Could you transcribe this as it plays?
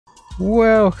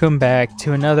Welcome back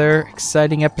to another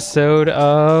exciting episode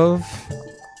of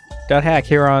 .hack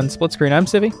here on SplitScreen. I'm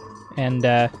Civvie, and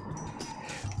I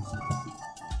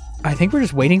think we're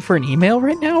just waiting for an email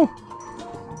right now.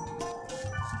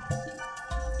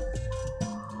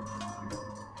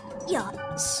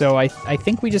 Yeah. So I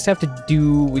think we just have to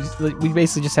do we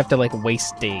basically just have to like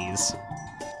waste days.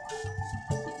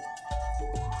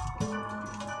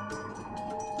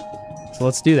 So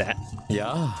let's do that.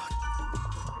 Yeah.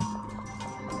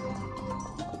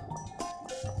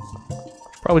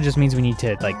 Probably just means we need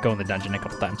to like go in the dungeon a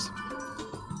couple times.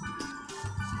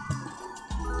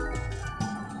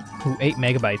 Ooh, 8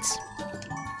 megabytes.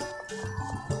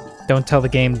 Don't tell the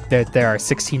game that there are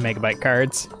 16 megabyte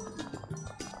cards.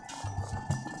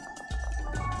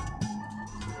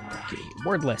 Okay,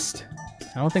 word list.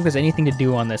 I don't think there's anything to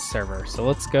do on this server, so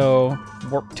let's go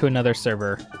warp to another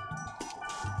server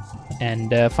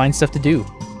and find stuff to do.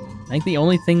 I think the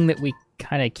only thing that we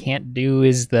kind of can't do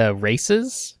is the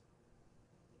races.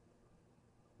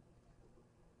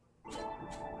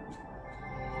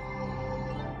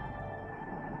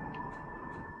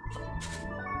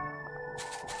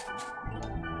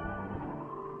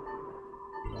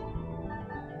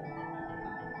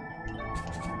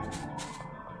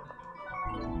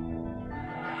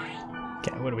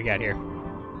 Okay, what do we got here?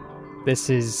 This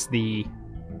is the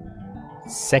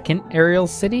second aerial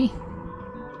city.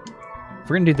 If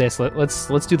we're gonna do this,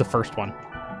 let's do the first one.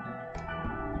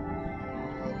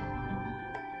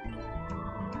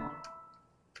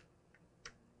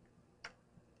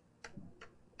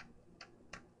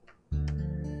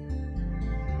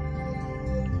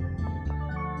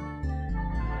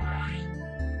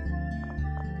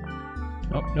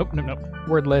 Nope.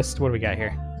 Word list. What do we got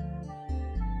here?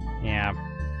 Yeah,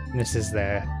 this is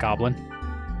the goblin.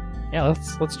 Yeah,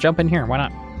 let's jump in here. Why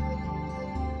not?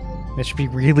 This should be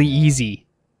really easy.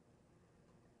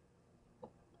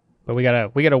 But we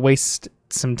gotta waste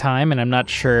some time, and I'm not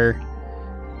sure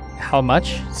how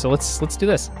much. So let's do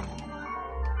this.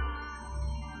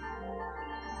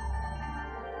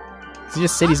 He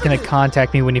just said he's gonna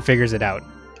contact me when he figures it out.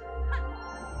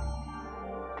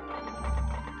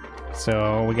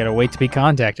 So we gotta wait to be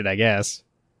contacted, I guess.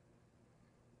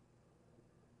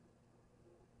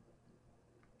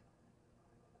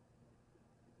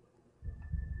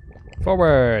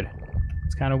 Forward!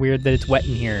 It's kind of weird that it's wet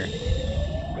in here.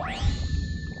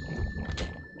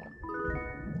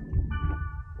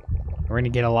 We're gonna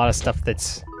get a lot of stuff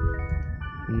that's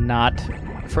not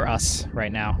for us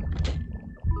right now.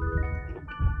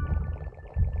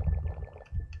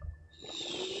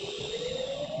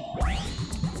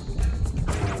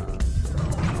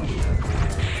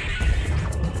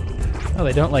 Oh,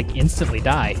 they don't like instantly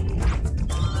die.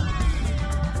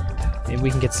 Maybe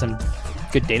we can get some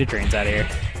good data drains out of here.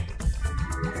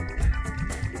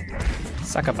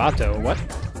 Sakabato, what?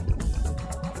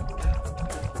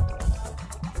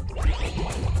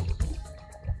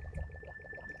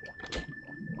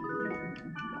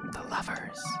 The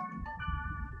lovers.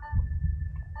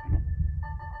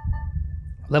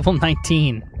 Level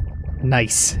 19.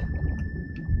 Nice.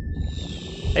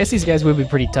 I guess these guys would be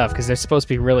pretty tough because they're supposed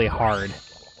to be really hard.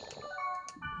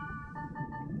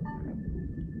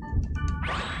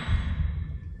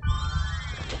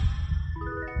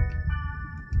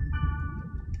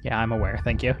 Yeah, I'm aware,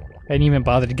 thank you. I didn't even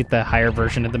bother to get the higher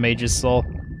version of the Mage's Soul.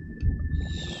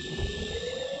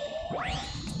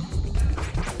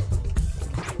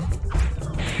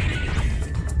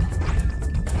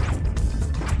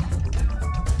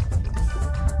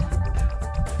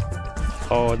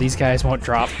 Oh, these guys won't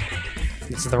drop.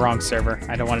 This is the wrong server.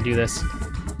 I don't want to do this.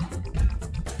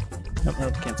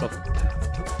 Nope, cancel.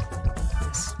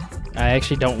 I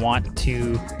actually don't want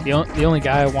to... The only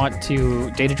guy I want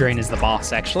to data drain is the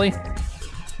boss, actually.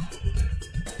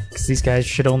 Because these guys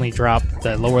should only drop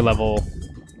the lower level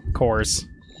cores.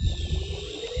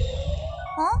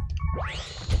 Huh?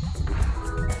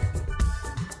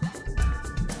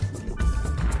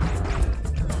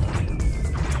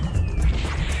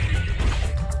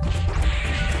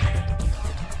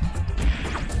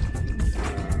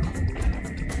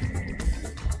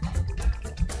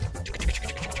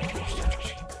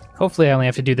 Hopefully I only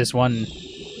have to do this one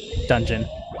dungeon.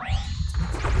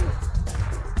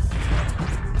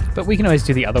 But we can always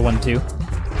do the other one too.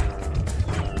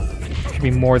 Should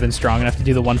be more than strong enough to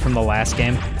do the one from the last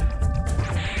game.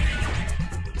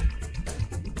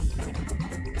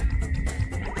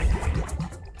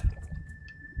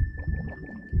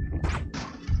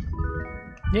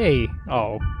 Yay!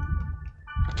 Oh.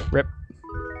 Rip.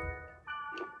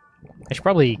 I should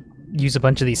probably use a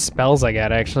bunch of these spells I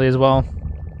got, actually, as well.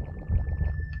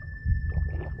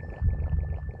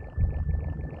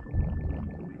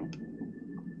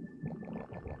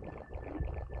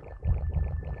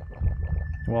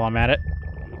 while I'm at it.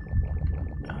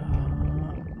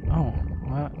 Oh,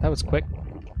 well, that was quick.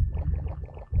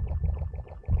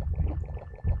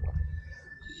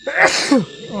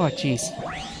 Oh, jeez.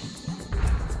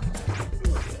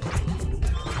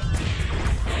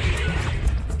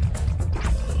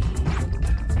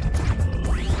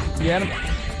 You got him?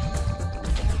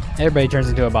 Everybody turns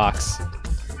into a box.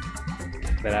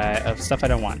 Of stuff I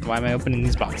don't want. Why am I opening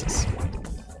these boxes?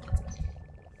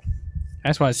 I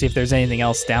just want to see if there's anything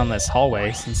else down this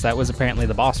hallway, since that was apparently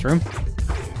the boss room.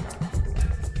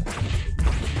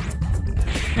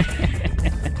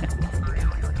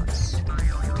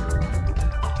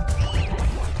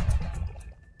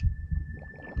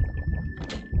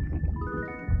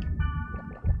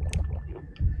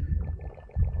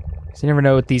 So you never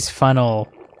know with these funnel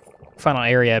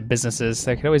area businesses.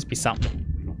 There could always be something.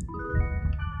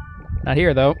 Not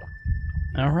here, though.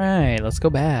 Alright, let's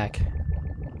go back.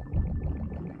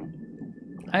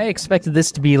 I expected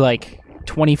this to be like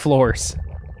 20 floors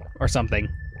or something.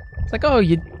 It's like, oh,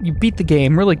 you beat the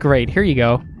game. Really great. Here you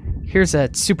go. Here's a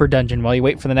super dungeon while you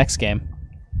wait for the next game.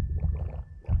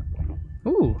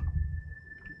 Ooh.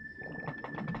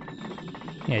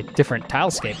 Yeah, different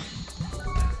tilescape.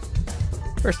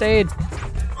 First aid.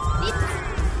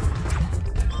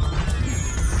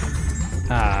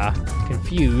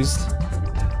 Confused.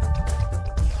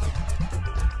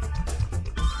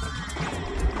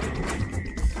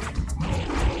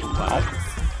 Well.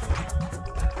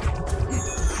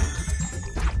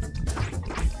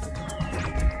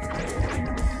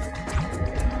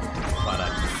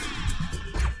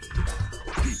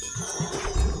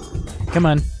 Come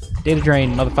on. Data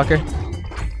drain, motherfucker.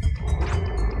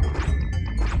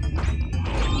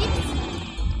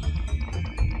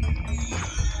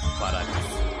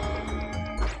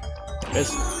 There it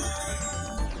is.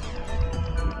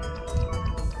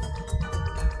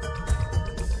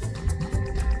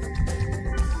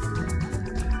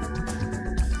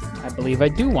 I believe I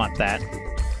do want that.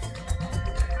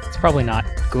 It's probably not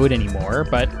good anymore,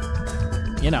 but,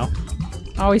 you know.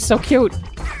 Oh, he's so cute.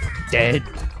 Dead.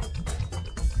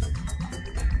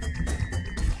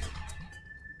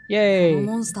 Yay.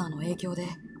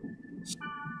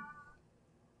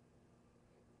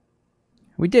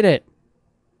 We did it.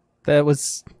 That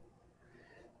was...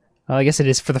 Well, I guess it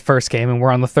is for the first game, and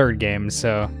we're on the third game,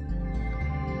 so...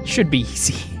 Should be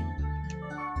easy.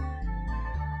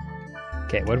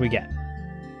 Okay, what do we get?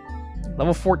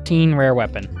 Level 14 rare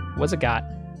weapon. What's it got?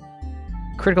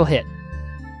 Critical hit.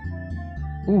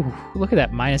 Ooh, look at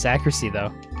that minus accuracy,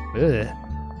 though. Ugh.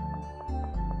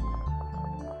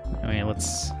 I mean,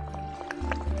 let's...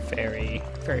 Very.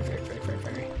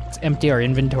 Let's empty our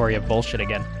inventory of bullshit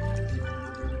again.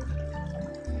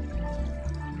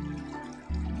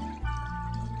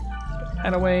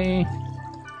 That away.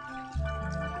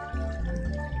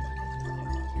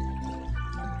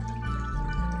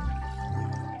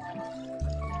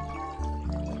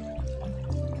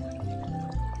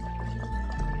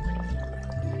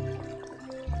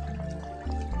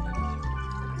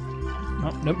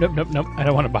 Oh, nope. I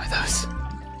don't want to buy those.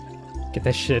 Get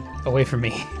that shit away from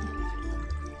me.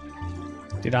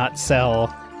 Do not sell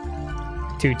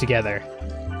two together.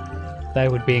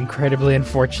 That would be incredibly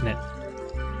unfortunate.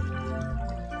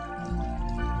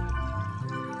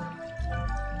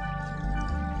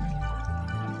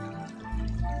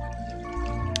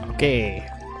 Okay,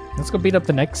 let's go beat up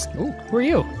the next... Ooh, who are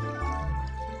you?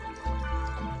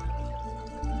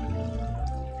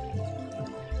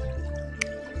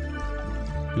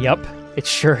 Yup, it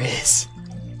sure is.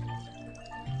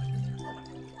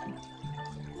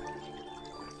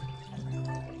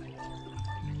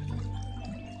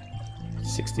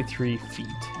 "63 feet.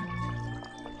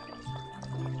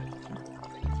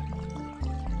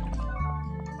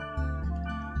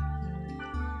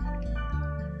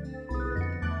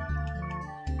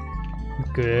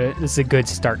 Good. This is a good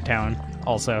start town,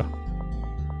 also.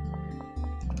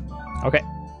 Okay.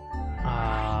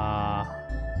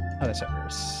 Other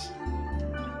servers.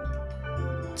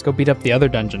 Let's go beat up the other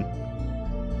dungeon.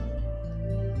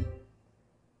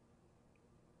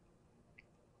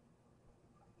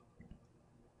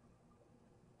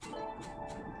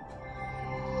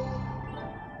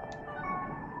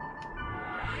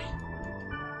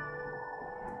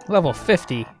 Level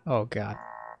 50. Oh, God.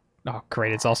 Oh,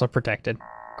 great. It's also protected.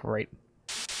 Great.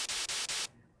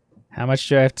 How much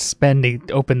do I have to spend to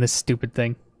open this stupid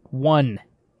thing? 1.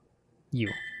 You.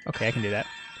 Okay, I can do that.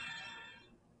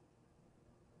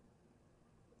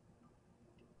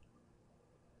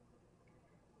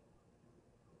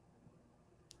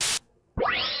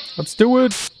 Let's do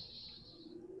it!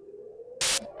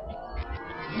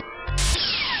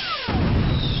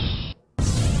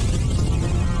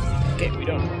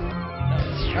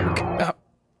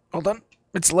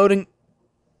 It's loading.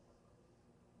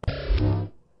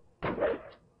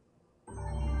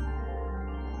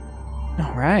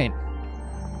 All right.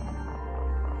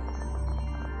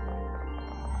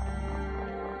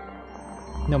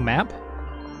 No map?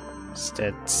 Just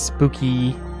a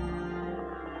spooky...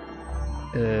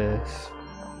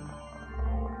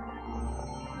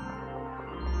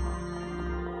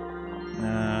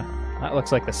 that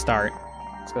looks like the start.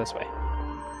 Let's go this way.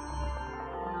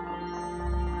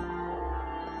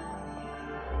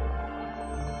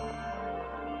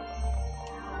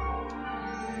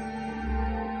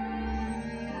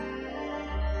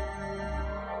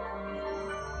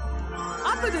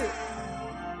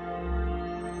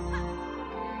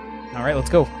 All right, let's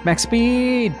go. Max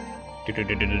speed. I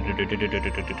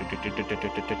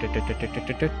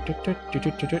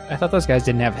thought those guys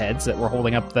didn't have heads that were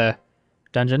holding up the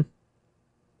dungeon.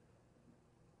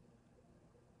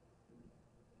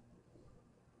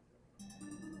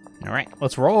 All right,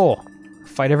 let's roll.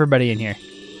 Fight everybody in here.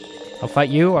 I'll fight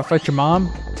you. I'll fight your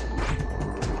mom.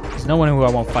 There's no one who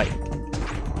I won't fight.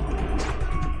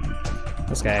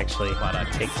 This guy actually wanna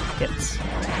take hits.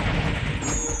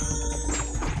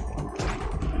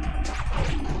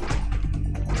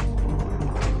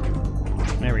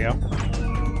 There we go.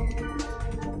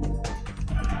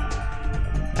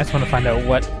 I just want to find out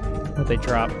what they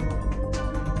drop.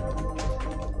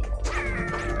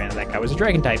 Apparently that guy was a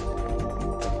dragon type.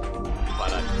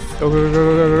 Go, go, go,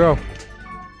 go, go, go, go.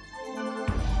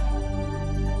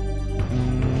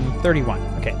 31.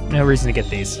 Okay, no reason to get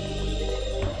these.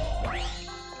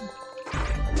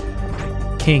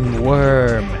 King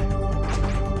Worm.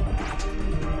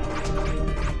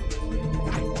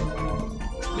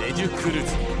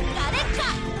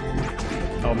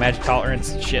 Oh, magic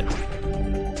tolerance. Shit. I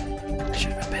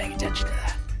should have been paying attention to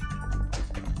that.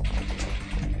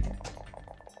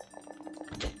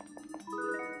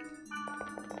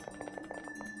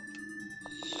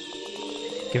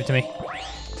 Give it to me.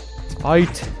 Let's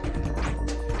fight.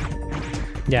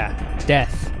 Yeah,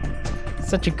 death.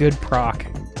 Such a good proc.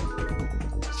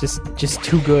 It's just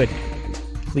too good.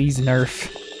 Please nerf.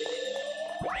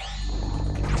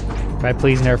 By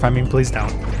please nerf, I mean please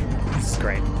don't. This is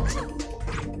great.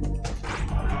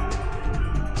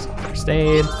 First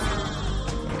aid.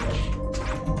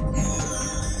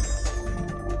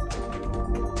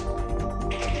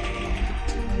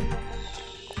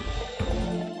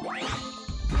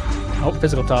 Oh,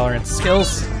 physical tolerance.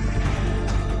 Skills.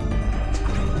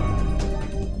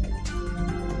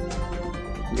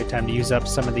 Good time to use up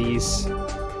some of these. No,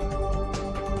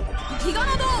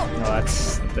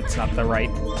 that's not the right.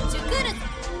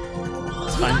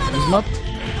 It's fine. Use them up.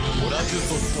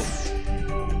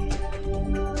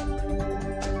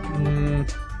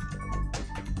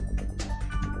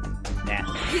 Nah.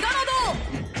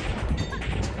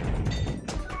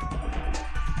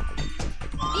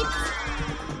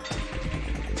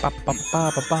 Ba, ba, ba,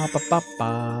 ba, ba, ba, ba, ba.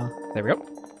 There we go.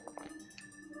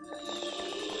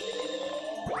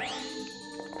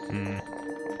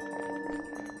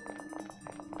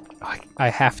 I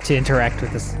have to interact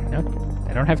with this. No,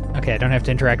 I don't have. Okay, I don't have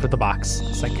to interact with the box.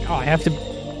 It's like, oh, I have to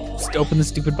just open the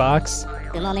stupid box.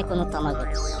 I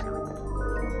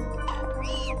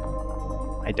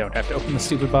don't have to open the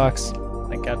stupid box.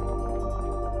 Thank God.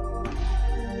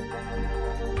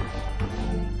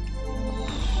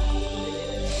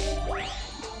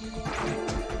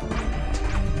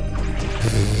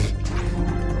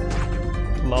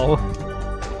 Lol.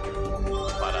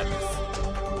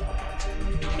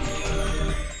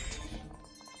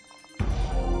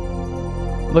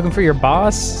 Looking for your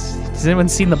boss? Has anyone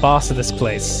seen the boss of this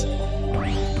place?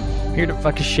 I'm here to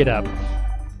fuck his shit up.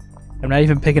 I'm not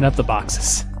even picking up the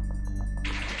boxes.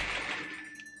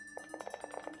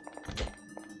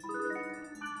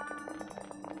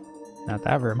 Not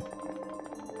that room.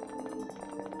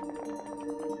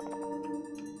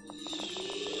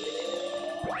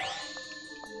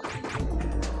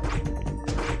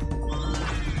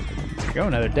 There we go,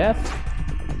 another death.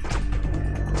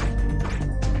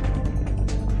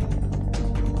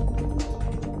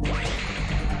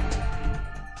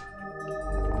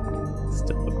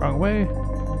 Wrong way.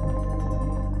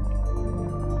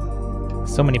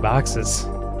 So many boxes.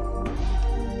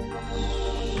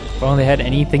 If only they had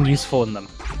anything useful in them.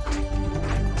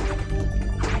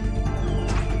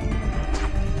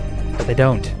 But they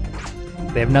don't.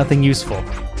 They have nothing useful.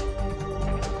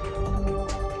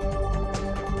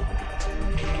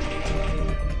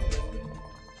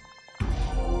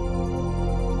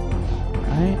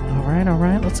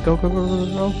 Alright. Let's go. What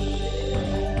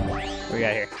we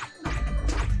got here?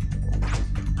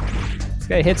 This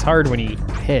guy hits hard when he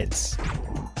hits.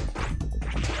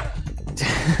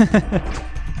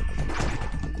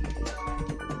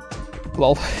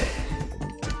 Lol.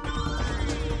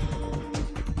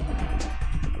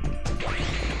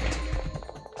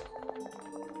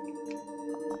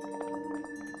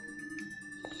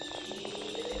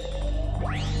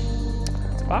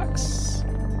 It's a box.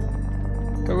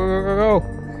 Go, go, go, go, go.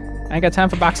 I ain't got time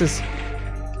for boxes.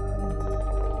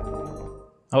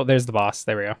 Oh, there's the boss.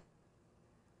 There we go.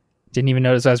 Didn't even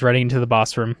notice I was running into the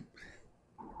boss room.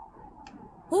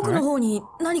 Right.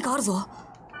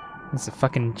 It's a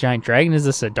fucking giant dragon. Is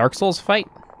this a Dark Souls fight?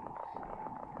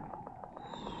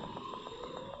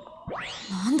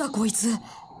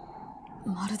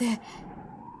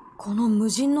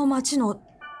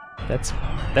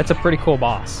 That's a pretty cool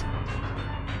boss.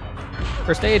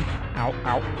 First aid. Ow,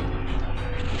 ow.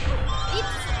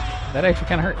 That actually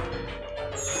kind of hurt.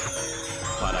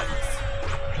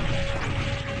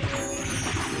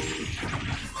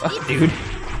 Fuck, dude.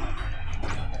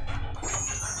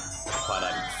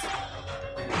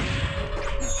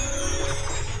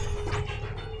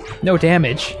 No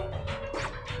damage.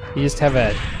 You just have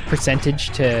a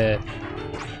percentage to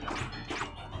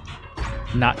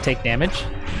not take damage.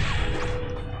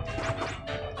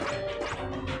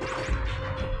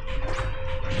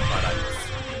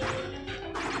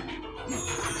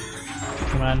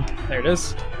 Come on, there it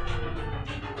is.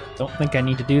 Don't think I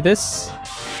need to do this.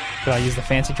 But I'll use the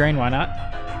fancy drain, why not?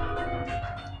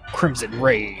 Crimson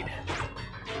Raid.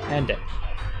 And it.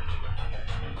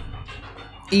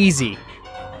 Easy.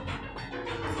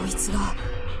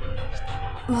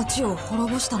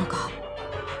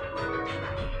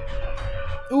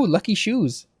 Ooh, lucky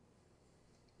shoes.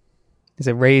 Does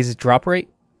it raise drop rate?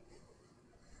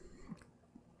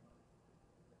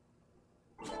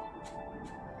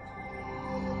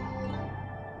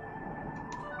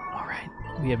 Alright,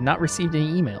 we have not received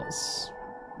any emails.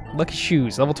 Lucky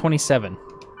shoes, level 27.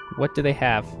 What do they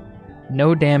have?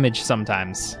 No damage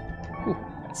sometimes. Ooh,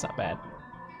 that's not bad.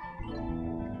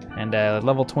 And a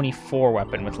level 24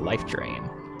 weapon with life drain.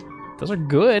 Those are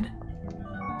good,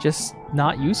 just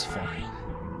not useful.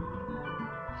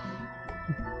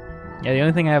 Yeah, the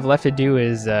only thing I have left to do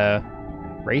is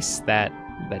race that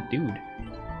dude.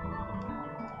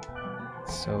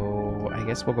 So I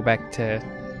guess we'll go back to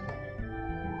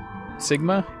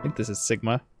Sigma. I think this is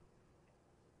Sigma.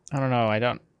 I don't know. I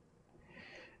don't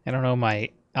know my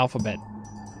alphabet.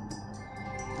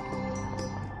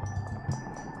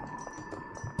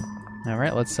 All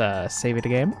right, let's save it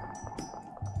again.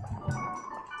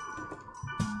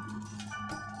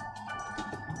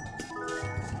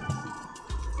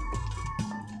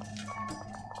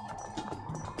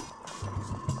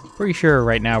 Pretty sure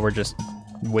right now we're just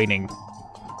waiting.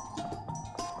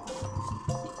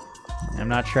 I'm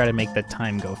not sure how to make the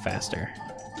time go faster.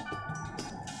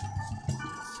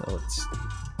 So let's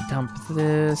dump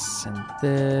this and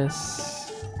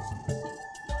this.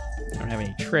 I don't have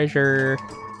any treasure.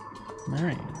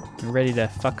 Alright, we're ready to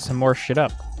fuck some more shit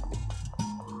up.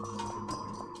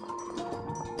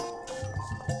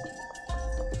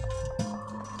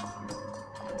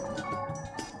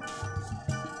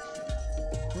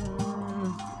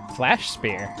 Flash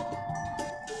spear.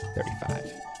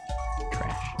 35.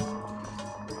 Trash.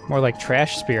 More like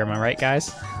trash spear, am I right,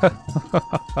 guys?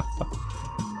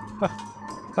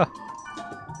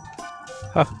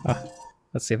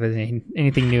 Let's see if there's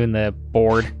anything new in the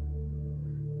board.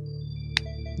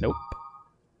 Nope.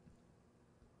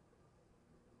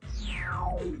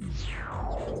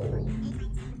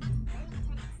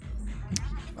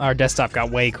 Our desktop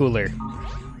got way cooler.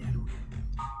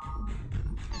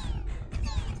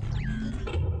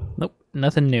 Nope,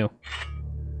 nothing new.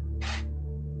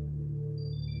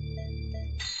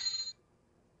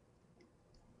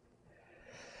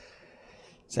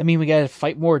 Does that mean we gotta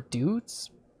fight more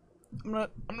dudes? I'm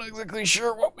not exactly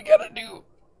sure what we gotta do.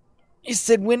 You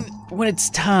said when it's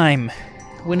time.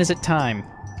 When is it time?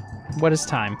 What is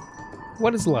time?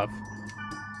 What is love?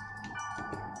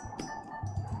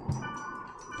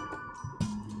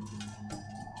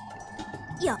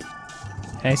 Yeah.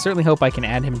 And I certainly hope I can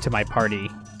add him to my party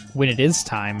when it is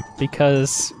time,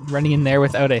 because running in there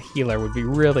without a healer would be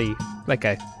really like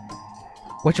a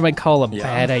what you might call a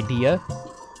bad idea.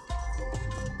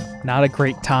 Not a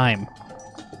great time.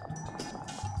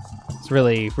 It's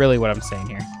really what I'm saying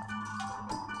here.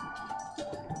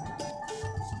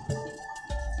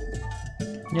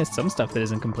 Yeah, some stuff that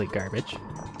isn't complete garbage.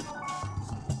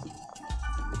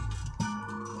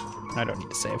 I don't need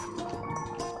to save.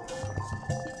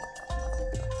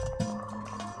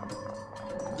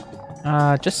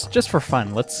 Just for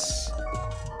fun, let's...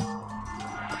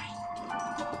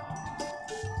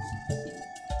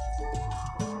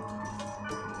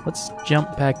 Let's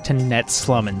jump back to Net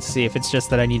Slum and see if it's just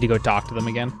that I need to go talk to them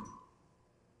again.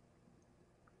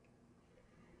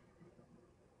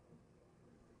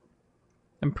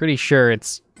 I'm pretty sure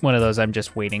it's one of those I'm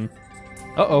just waiting.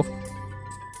 Uh-oh.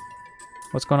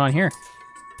 What's going on here?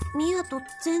 ミアと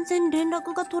全然連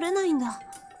絡が取れないんだ。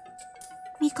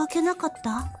見かけなかっ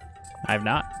た？ I've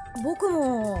not. 僕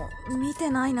も見て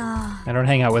ないな。 I don't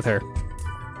hang out with her.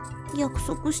 約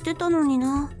束してたのに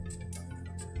な。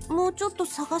もうちょっと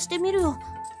探してみるよ。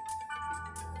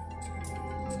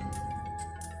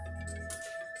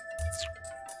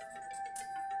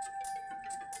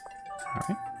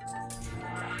Alright.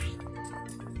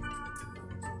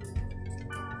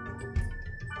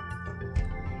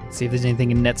 See if there's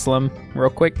anything in Net Slum real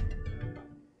quick.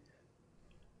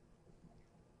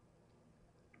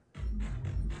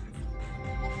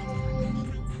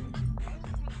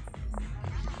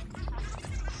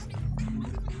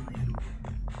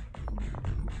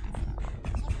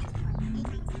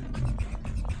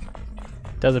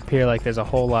 Does appear like there's a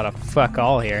whole lot of fuck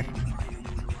all here.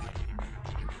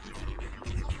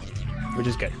 Which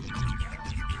is good.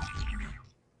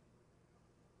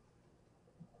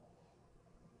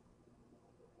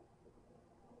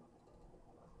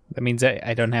 That means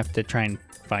I don't have to try and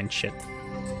find shit.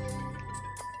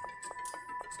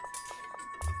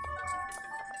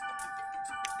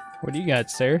 What do you got,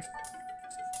 sir?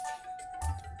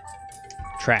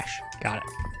 Trash. Got it.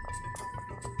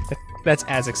 That's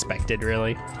as expected,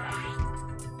 really.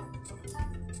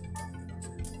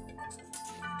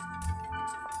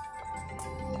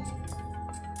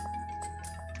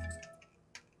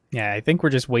 Yeah, I think we're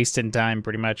just wasting time,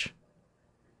 pretty much.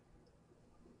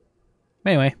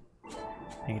 Anyway,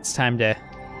 I think it's time to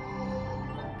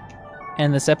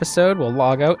end this episode. We'll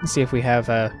log out and see if we have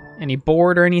any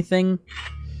board or anything.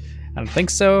 I don't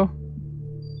think so.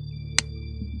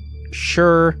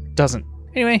 Sure doesn't.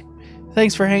 Anyway,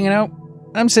 thanks for hanging out.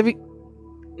 I'm Civvie,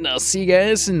 and I'll see you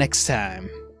guys next time.